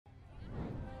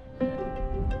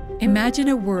Imagine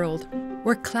a world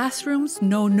where classrooms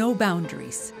know no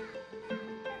boundaries.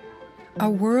 A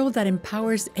world that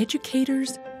empowers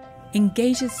educators,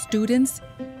 engages students,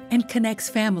 and connects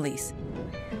families.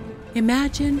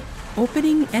 Imagine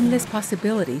opening endless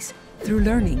possibilities through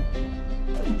learning.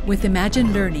 With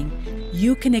Imagine Learning,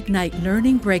 you can ignite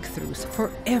learning breakthroughs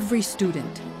for every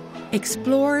student.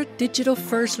 Explore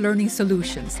digital-first learning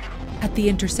solutions at the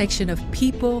intersection of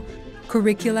people,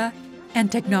 curricula,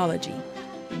 and technology.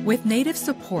 With native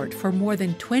support for more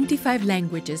than 25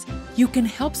 languages, you can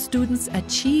help students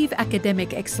achieve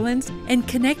academic excellence and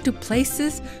connect to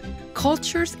places,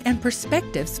 cultures, and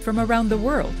perspectives from around the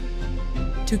world.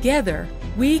 Together,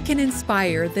 we can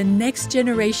inspire the next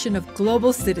generation of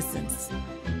global citizens.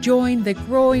 Join the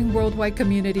growing worldwide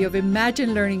community of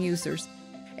Imagine Learning users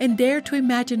and dare to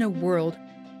imagine a world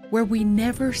where we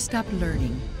never stop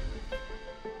learning.